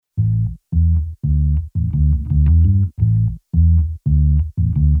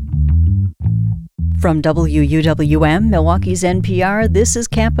From WUWM, Milwaukee's NPR, this is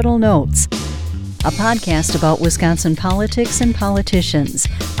Capitol Notes, a podcast about Wisconsin politics and politicians.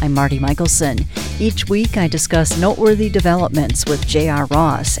 I'm Marty Michelson. Each week I discuss noteworthy developments with J.R.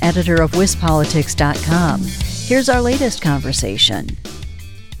 Ross, editor of WisPolitics.com. Here's our latest conversation.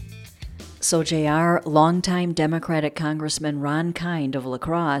 So, J.R., longtime Democratic Congressman Ron Kind of La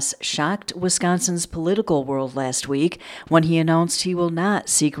Crosse shocked Wisconsin's political world last week when he announced he will not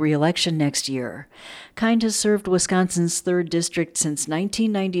seek re-election next year. Kind has served Wisconsin's 3rd District since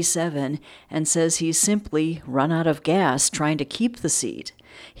 1997 and says he's simply run out of gas trying to keep the seat.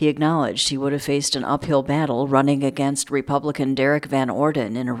 He acknowledged he would have faced an uphill battle running against Republican Derek Van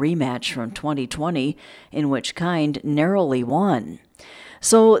Orden in a rematch from 2020, in which Kind narrowly won.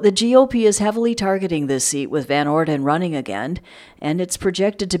 So the GOP is heavily targeting this seat with Van Orden running again, and it's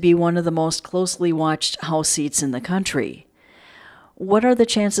projected to be one of the most closely watched House seats in the country. What are the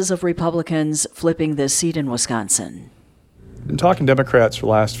chances of Republicans flipping this seat in Wisconsin? In talking to Democrats for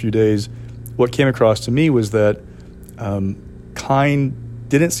the last few days, what came across to me was that Kind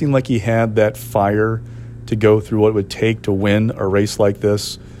didn't seem like he had that fire to go through what it would take to win a race like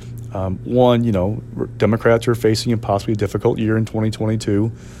this. Democrats are facing a possibly difficult year in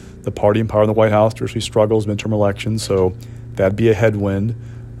 2022. The party in power in the White House traditionally struggles midterm elections, so that'd be a headwind.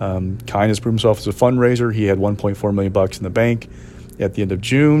 Kind has proved himself as a fundraiser. He had $1.4 million in the bank at the end of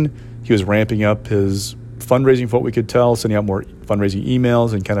June. He was ramping up his fundraising, from what we could tell, sending out more fundraising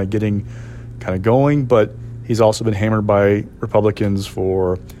emails and kind of getting going. But he's also been hammered by Republicans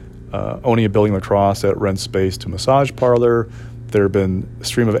for owning a building in La Crosse that rents space to a massage parlor. There have been a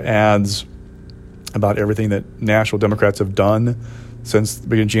stream of ads about everything that national Democrats have done since the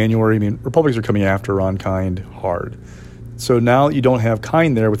beginning of January. I mean, Republicans are coming after Ron Kind hard. So now you don't have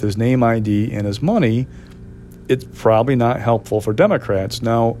Kind there with his name ID and his money, it's probably not helpful for Democrats.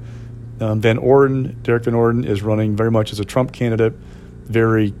 Now, Derek Van Orden, is running very much as a Trump candidate,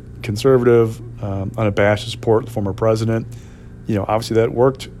 very conservative, unabashed support the former president. Obviously that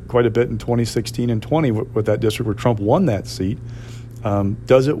worked quite a bit in 2016 and 20 with that district where Trump won that seat.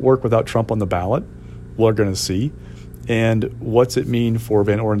 Does it work without Trump on the ballot? We're going to see. And what's it mean for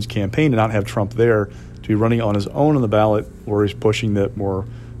Van Orden's campaign to not have Trump there, to be running on his own on the ballot where he's pushing that more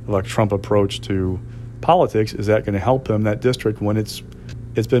like Trump approach to politics? Is that going to help him, that district, when it's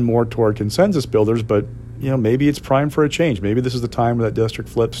been more toward consensus builders, but maybe it's primed for a change. Maybe this is the time where that district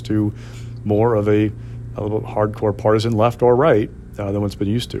flips to more of a little hardcore partisan left or right than what's been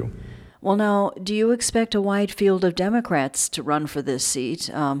used to. Well, now, do you expect a wide field of Democrats to run for this seat?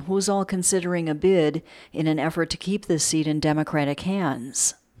 Who's all considering a bid in an effort to keep this seat in Democratic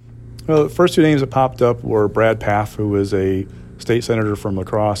hands? Well, the first two names that popped up were Brad Pfaff, who is a state senator from La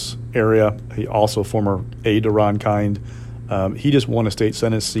Crosse area. He also former aide to Ron Kind. He just won a state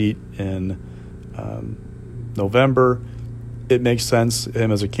Senate seat in November. It makes sense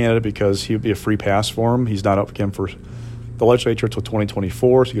him as a candidate because he would be a free pass for him. He's not up again for the legislature until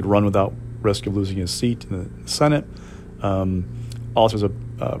 2024, so he could run without risk of losing his seat in the Senate. Also, there's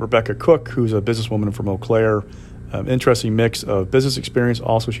Rebecca Cook, who's a businesswoman from Eau Claire. Interesting mix of business experience.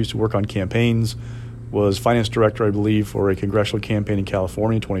 Also, she used to work on campaigns, was finance director, I believe, for a congressional campaign in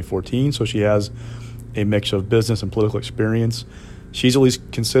California in 2014. So she has a mix of business and political experience. She's at least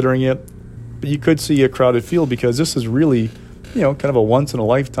considering it. But you could see a crowded field because this is really kind of a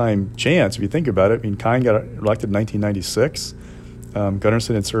once-in-a-lifetime chance, if you think about it. I mean, Kind got elected in 1996.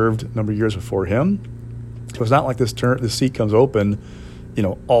 Gunnarsson had served a number of years before him. So it's not like this seat comes open,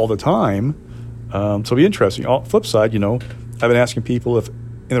 all the time. So it'll be interesting. Flip side, I've been asking people if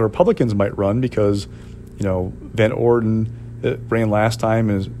the Republicans might run because, Van Orden ran last time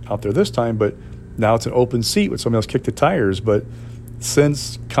and is out there this time, but now it's an open seat with somebody else kicked the tires. But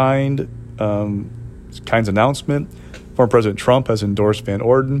since Kind's announcement, former President Trump has endorsed Van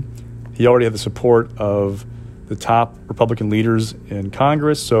Orden. He already had the support of the top Republican leaders in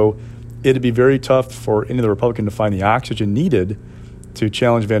Congress, so it'd be very tough for any of the Republicans to find the oxygen needed to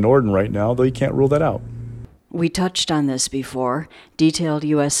challenge Van Orden right now, though you can't rule that out. We touched on this before. Detailed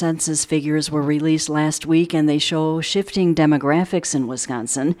U.S. Census figures were released last week, and they show shifting demographics in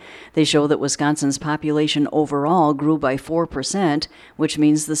Wisconsin. They show that Wisconsin's population overall grew by 4%, which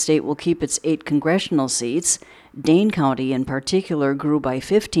means the state will keep its 8 congressional seats. Dane County, in particular, grew by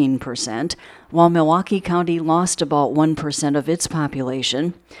 15%, while Milwaukee County lost about 1% of its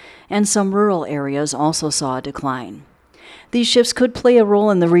population, and some rural areas also saw a decline. These shifts could play a role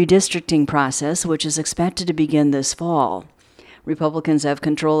in the redistricting process, which is expected to begin this fall. Republicans have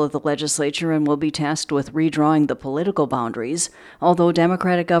control of the legislature and will be tasked with redrawing the political boundaries, although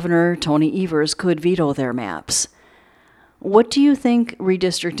Democratic Governor Tony Evers could veto their maps. What do you think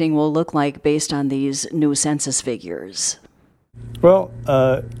redistricting will look like based on these new census figures? Well,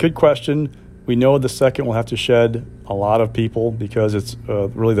 good question. We know the 2nd will have to shed a lot of people because it's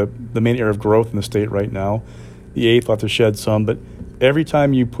really the main area of growth in the state right now. The 8th will have to shed some, but every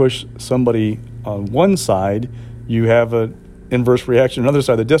time you push somebody on one side, you have an inverse reaction on the other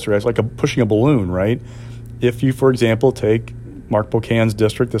side of the district. It's like pushing a balloon, right? If you, for example, take Mark Bocan's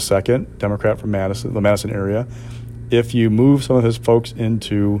district, the 2nd, Democrat from Madison, the Madison area, if you move some of his folks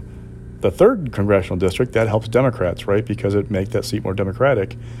into the 3rd congressional district, that helps Democrats, right? Because it makes that seat more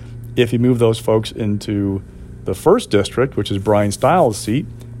Democratic. If you move those folks into the 1st district, which is Brian Stiles' seat,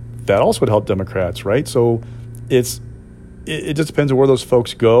 that also would help Democrats, right? So it just depends on where those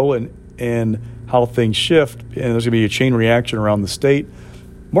folks go and how things shift. And there's going to be a chain reaction around the state.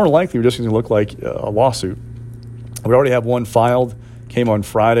 More likely, we're just going to look like a lawsuit. We already have one filed, came on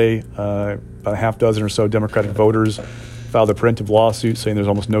Friday. About a half dozen or so Democratic voters filed a preemptive lawsuit saying there's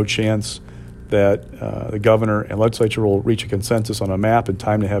almost no chance that the governor and legislature will reach a consensus on a map in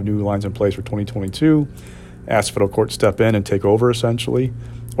time to have new lines in place for 2022. Ask the federal court to step in and take over, essentially,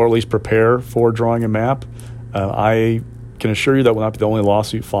 or at least prepare for drawing a map. I can assure you that will not be the only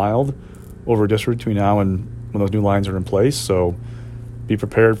lawsuit filed over a district between now and when those new lines are in place. So be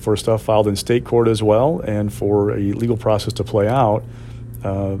prepared for stuff filed in state court as well and for a legal process to play out.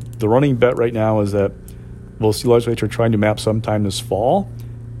 The running bet right now is that we'll see the legislature trying to map sometime this fall.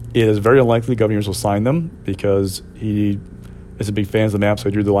 It is very unlikely governors will sign them because he is a big fan of the maps they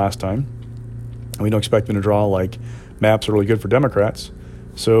drew the last time. And we don't expect them to draw like maps are really good for Democrats.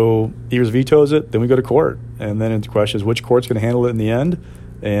 So he either vetoes it, then we go to court. And then the question is which court's going to handle it in the end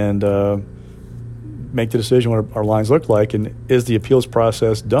and make the decision what our lines look like. And is the appeals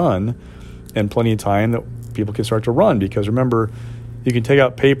process done in plenty of time that people can start to run? Because remember, you can take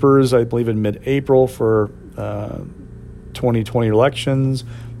out papers, I believe, in mid-April for 2020 elections.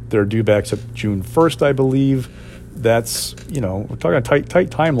 They're due back to June 1st, I believe. That's, we're talking a tight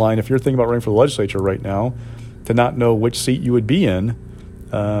timeline. If you're thinking about running for the legislature right now, to not know which seat you would be in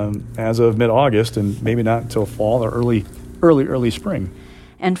as of mid-August and maybe not until fall or early spring.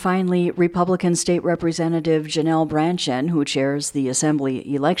 And finally, Republican State Representative Janelle Brandtjen, who chairs the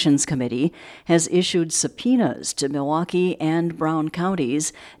Assembly Elections Committee, has issued subpoenas to Milwaukee and Brown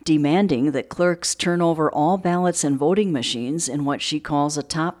counties demanding that clerks turn over all ballots and voting machines in what she calls a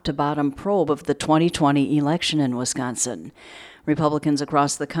top-to-bottom probe of the 2020 election in Wisconsin. Republicans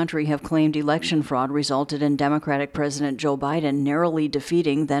across the country have claimed election fraud resulted in Democratic President Joe Biden narrowly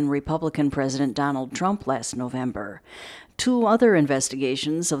defeating then-Republican President Donald Trump last November. 2 other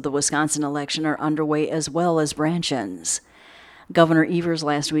investigations of the Wisconsin election are underway as well as Brandtjen's. Governor Evers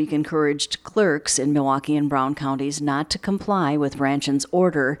last week encouraged clerks in Milwaukee and Brown counties not to comply with Brandtjen's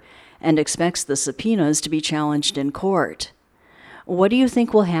order and expects the subpoenas to be challenged in court. What do you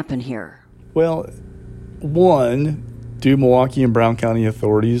think will happen here? Well, one, do Milwaukee and Brown County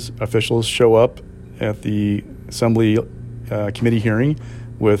officials show up at the Assembly committee hearing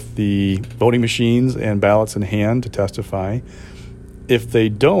with the voting machines and ballots in hand to testify? If they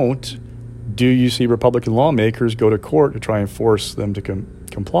don't, do you see Republican lawmakers go to court to try and force them to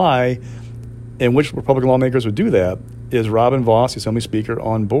comply? And which Republican lawmakers would do that? Is Robin Vos, the Assembly Speaker,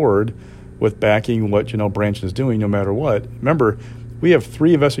 on board with backing what Janelle Brandtjen is doing no matter what? Remember, we have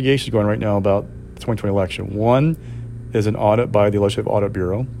 3 investigations going right now about the 2020 election. One is an audit by the Legislative Audit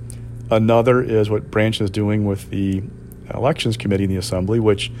Bureau. Another is what Brandtjen is doing with the Elections Committee in the Assembly,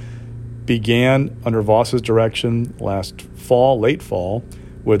 which began under Voss's direction last fall, late fall,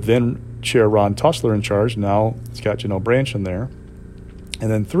 with then Chair Ron Tussler in charge. Now it's got Janelle Brandtjen there. And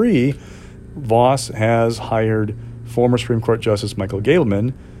then 3, Voss has hired former Supreme Court Justice Michael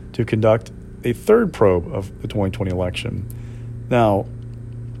Gableman to conduct a 3rd probe of the 2020 election. Now,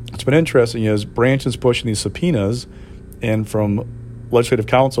 what's been interesting is Brandtjen's pushing these subpoenas, and from Legislative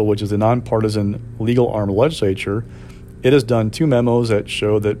Council, which is the nonpartisan legal arm of the legislature, it has done 2 memos that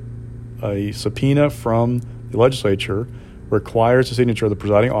show that a subpoena from the legislature requires the signature of the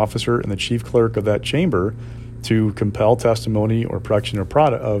presiding officer and the chief clerk of that chamber to compel testimony or production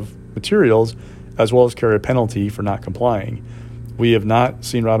of materials, as well as carry a penalty for not complying. We have not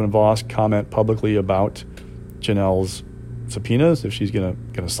seen Robin Vos comment publicly about Janelle's subpoenas, if she's going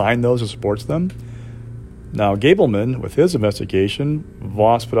to sign those or supports them. Now, Gableman, with his investigation,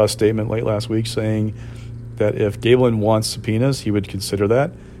 Vos put out a statement late last week saying that if Gableman wants subpoenas, he would consider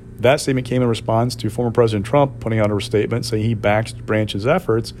that. That statement came in response to former President Trump putting out a statement saying he backs Brandtjen's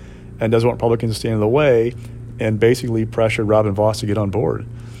efforts and doesn't want Republicans to stand in the way, and basically pressured Robin Vos to get on board.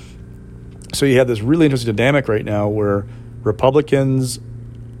 So you have this really interesting dynamic right now where Republicans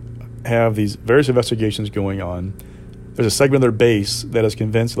have these various investigations going on. there's a segment of their base that is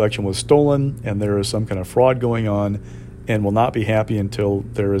convinced the election was stolen and there is some kind of fraud going on and will not be happy until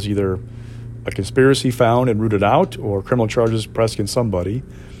there is either a conspiracy found and rooted out or criminal charges pressed against somebody.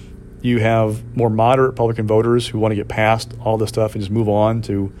 You have more moderate Republican voters who want to get past all this stuff and just move on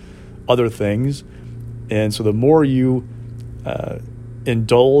to other things. And so the more you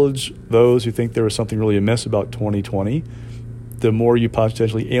indulge those who think there was something really amiss about 2020, the more you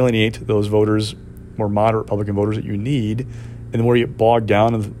potentially alienate those voters, more moderate Republican voters that you need, and the more you get bogged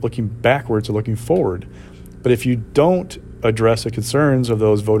down in looking backwards or looking forward. But if you don't address the concerns of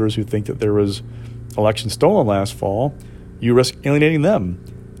those voters who think that there was election stolen last fall, you risk alienating them.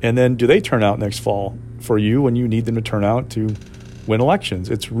 And then do they turn out next fall for you when you need them to turn out to win elections?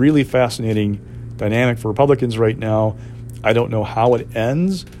 It's really fascinating dynamic for Republicans right now. I don't know how it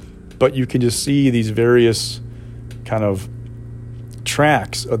ends, but you can just see these various kind of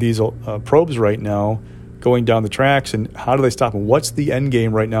tracks of these probes right now going down the tracks, and how do they stop them? What's the end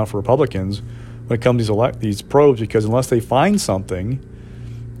game right now for Republicans when it comes to these probes? Because unless they find something,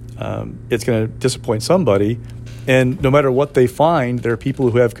 it's going to disappoint somebody. And no matter what they find, there are people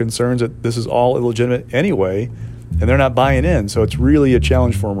who have concerns that this is all illegitimate anyway, and they're not buying in. So it's really a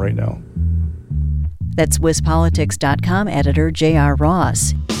challenge for them right now. That's WisPolitics.com editor J.R.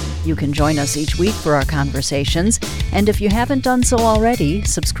 Ross. You can join us each week for our conversations, and if you haven't done so already,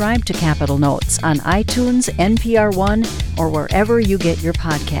 subscribe to Capital Notes on iTunes, NPR One, or wherever you get your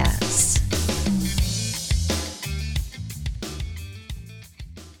podcasts.